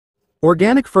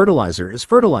Organic fertilizer is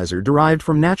fertilizer derived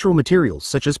from natural materials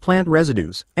such as plant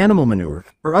residues, animal manure,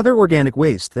 or other organic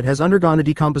waste that has undergone a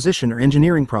decomposition or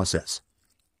engineering process.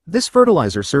 This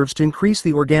fertilizer serves to increase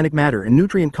the organic matter and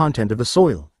nutrient content of the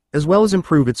soil, as well as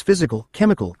improve its physical,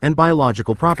 chemical, and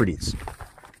biological properties.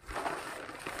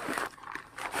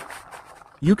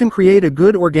 You can create a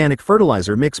good organic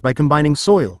fertilizer mix by combining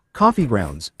soil, coffee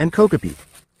grounds, and cocopeat.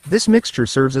 This mixture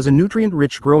serves as a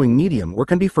nutrient-rich growing medium or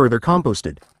can be further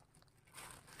composted.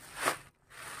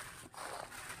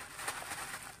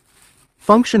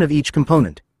 Function of each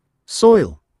component.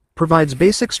 Soil provides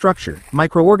basic structure,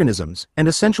 microorganisms, and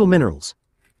essential minerals.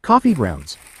 Coffee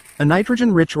grounds, a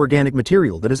nitrogen-rich organic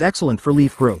material that is excellent for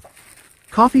leaf growth.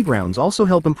 Coffee grounds also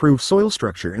help improve soil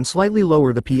structure and slightly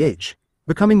lower the pH,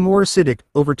 becoming more acidic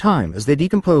over time as they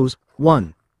decompose.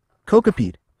 1.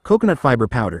 Cocopeat, coconut fiber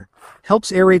powder,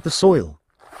 helps aerate the soil,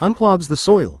 unclogs the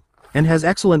soil, and has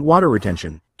excellent water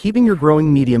retention, keeping your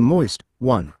growing medium moist.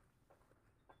 1.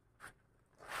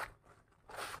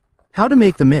 How to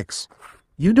make the mix.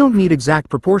 You don't need exact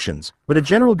proportions, but a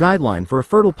general guideline for a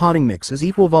fertile potting mix is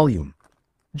equal volume.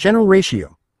 General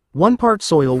ratio. 1 part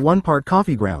soil, 1 part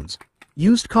coffee grounds.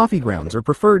 Used coffee grounds are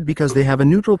preferred because they have a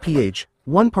neutral pH.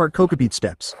 1 part cocopeat.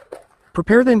 Steps.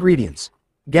 Prepare the ingredients.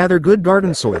 Gather good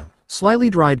garden soil, slightly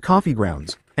dried coffee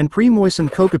grounds, and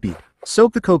pre-moistened cocopeat.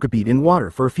 Soak the cocopeat in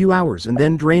water for a few hours and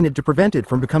then drain it to prevent it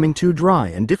from becoming too dry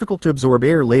and difficult to absorb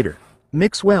air later.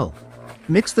 Mix well.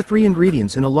 Mix the 3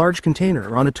 ingredients in a large container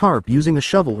or on a tarp using a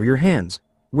shovel or your hands.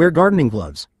 Wear gardening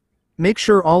gloves. Make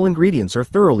sure all ingredients are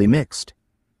thoroughly mixed.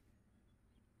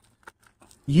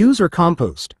 Use or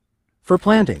compost. For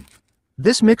planting.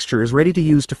 This mixture is ready to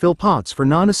use to fill pots for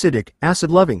non-acidic,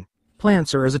 acid-loving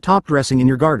plants or as a top dressing in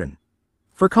your garden.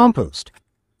 For compost.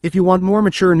 If you want more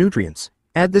mature nutrients,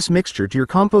 add this mixture to your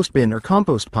compost bin or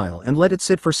compost pile and let it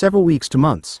sit for several weeks to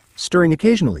months, stirring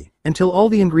occasionally, until all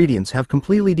the ingredients have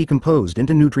completely decomposed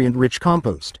into nutrient-rich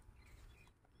compost.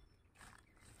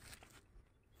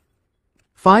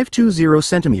 520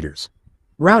 centimeters.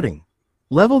 Routing.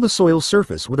 Level the soil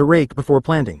surface with a rake before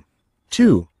planting.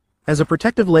 2. As a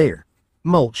protective layer.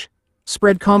 Mulch.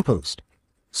 Spread compost.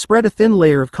 Spread a thin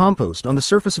layer of compost on the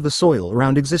surface of the soil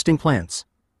around existing plants.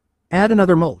 Add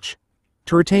another mulch.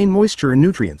 To retain moisture and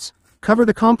nutrients, cover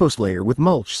the compost layer with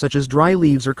mulch such as dry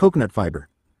leaves or coconut fiber.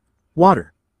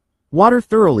 Water. Water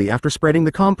thoroughly after spreading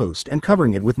the compost and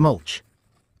covering it with mulch.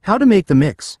 How to make the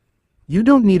mix. You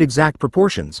don't need exact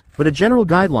proportions, but a general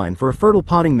guideline for a fertile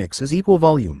potting mix is equal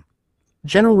volume.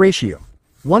 General ratio.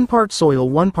 1 part soil,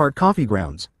 1 part coffee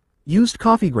grounds. Used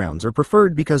coffee grounds are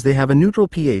preferred because they have a neutral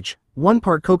pH. 1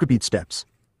 part cocopeat. Steps.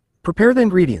 Prepare the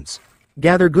ingredients.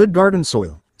 Gather good garden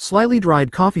soil, slightly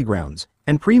dried coffee grounds,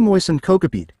 and pre-moistened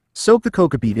cocopeat. Soak the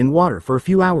cocopeat in water for a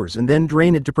few hours and then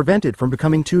drain it to prevent it from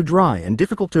becoming too dry and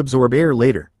difficult to absorb air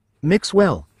later. Mix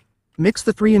well. Mix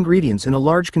the 3 ingredients in a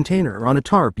large container or on a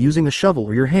tarp using a shovel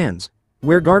or your hands.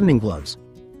 Wear gardening gloves.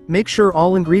 Make sure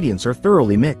all ingredients are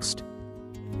thoroughly mixed.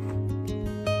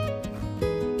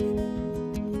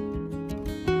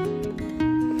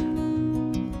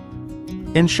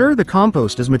 Ensure the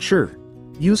compost is mature.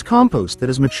 Use compost that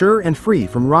is mature and free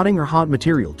from rotting or hot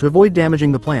material to avoid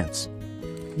damaging the plants.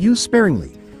 Use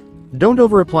sparingly. Don't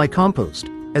over-apply compost,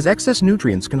 as excess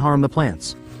nutrients can harm the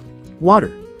plants. Water.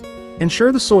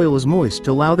 Ensure the soil is moist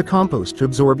to allow the compost to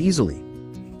absorb easily.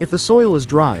 If the soil is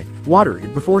dry, water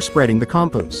it before spreading the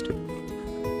compost.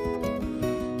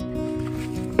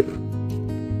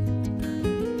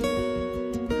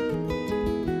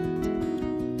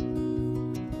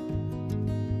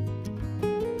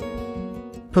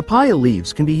 Papaya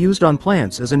leaves can be used on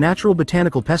plants as a natural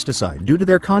botanical pesticide due to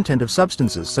their content of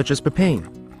substances such as papain,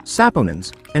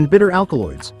 saponins, and bitter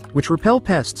alkaloids, which repel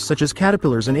pests such as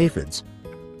caterpillars and aphids.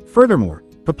 Furthermore,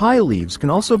 papaya leaves can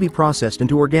also be processed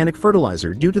into organic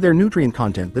fertilizer due to their nutrient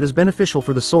content that is beneficial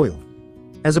for the soil.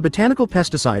 As a botanical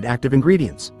pesticide active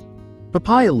ingredients,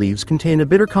 papaya leaves contain a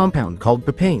bitter compound called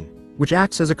papain, which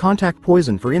acts as a contact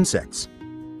poison for insects.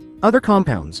 Other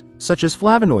compounds, such as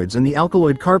flavonoids and the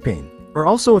alkaloid carpane, are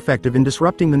also effective in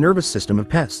disrupting the nervous system of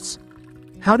pests.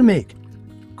 How to make.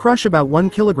 Crush about 1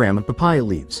 kilogram of papaya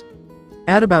leaves.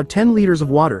 Add about 10 liters of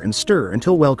water and stir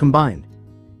until well combined.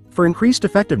 For increased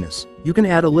effectiveness, you can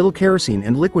add a little kerosene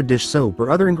and liquid dish soap or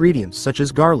other ingredients such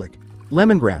as garlic,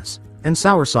 lemongrass, and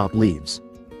soursop leaves.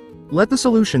 Let the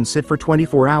solution sit for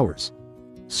 24 hours.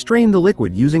 Strain the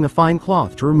liquid using a fine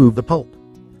cloth to remove the pulp.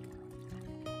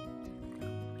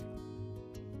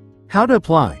 How to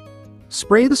apply.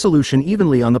 Spray the solution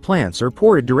evenly on the plants or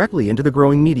pour it directly into the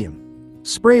growing medium.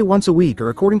 Spray once a week or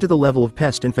according to the level of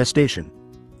pest infestation.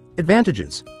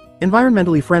 Advantages.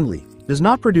 Environmentally friendly. does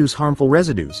not produce harmful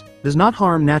residues, does not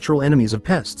harm natural enemies of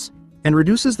pests, and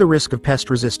reduces the risk of pest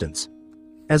resistance.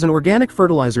 As an organic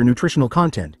fertilizer nutritional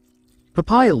content,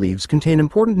 papaya leaves contain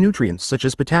important nutrients such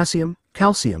as potassium,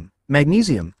 calcium,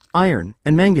 magnesium, iron,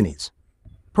 and manganese.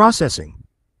 Processing.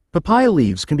 Papaya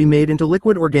leaves can be made into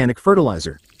liquid organic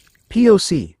fertilizer,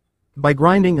 POC, by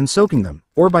grinding and soaking them,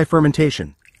 or by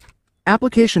fermentation.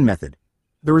 Application method.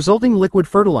 The resulting liquid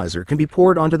fertilizer can be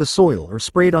poured onto the soil or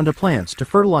sprayed onto plants to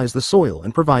fertilize the soil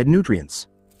and provide nutrients.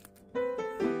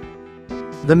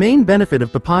 The main benefit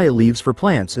of papaya leaves for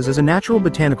plants is as a natural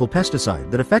botanical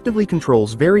pesticide that effectively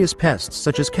controls various pests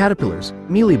such as caterpillars,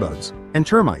 mealybugs, and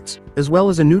termites, as well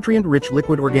as a nutrient-rich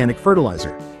liquid organic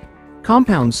fertilizer.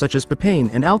 Compounds such as papain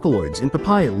and alkaloids in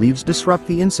papaya leaves disrupt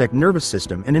the insect nervous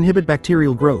system and inhibit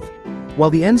bacterial growth, while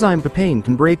the enzyme papain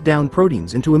can break down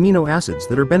proteins into amino acids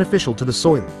that are beneficial to the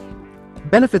soil.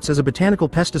 Benefits as a botanical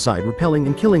pesticide repelling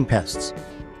and killing pests.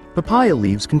 Papaya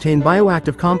leaves contain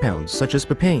bioactive compounds such as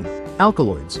papain,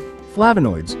 alkaloids,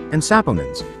 flavonoids, and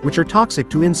saponins, which are toxic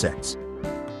to insects.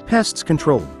 Pests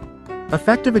control.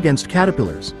 Effective against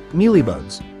caterpillars,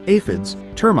 mealybugs, aphids,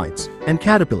 termites, and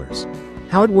caterpillars.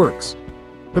 How it works.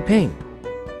 Papain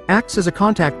acts as a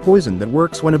contact poison that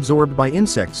works when absorbed by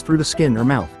insects through the skin or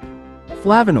mouth.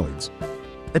 Flavonoids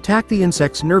attack the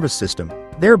insect's nervous system,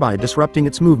 thereby disrupting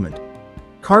its movement.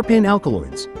 Carpane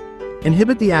alkaloids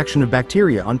inhibit the action of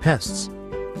bacteria on pests.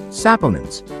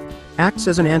 Saponins acts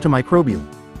as an antimicrobial.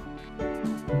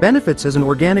 Benefits as an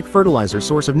organic fertilizer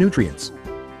source of nutrients.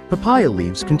 Papaya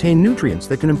leaves contain nutrients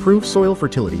that can improve soil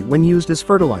fertility when used as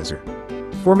fertilizer.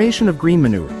 Formation of green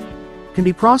manure can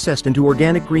be processed into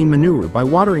organic green manure by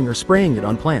watering or spraying it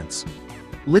on plants.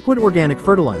 Liquid organic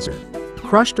fertilizer.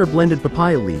 Crushed or blended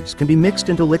papaya leaves can be mixed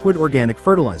into liquid organic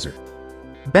fertilizer.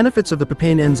 Benefits of the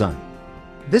papain enzyme.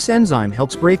 This enzyme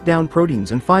helps break down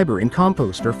proteins and fiber in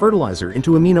compost or fertilizer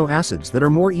into amino acids that are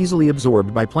more easily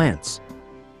absorbed by plants.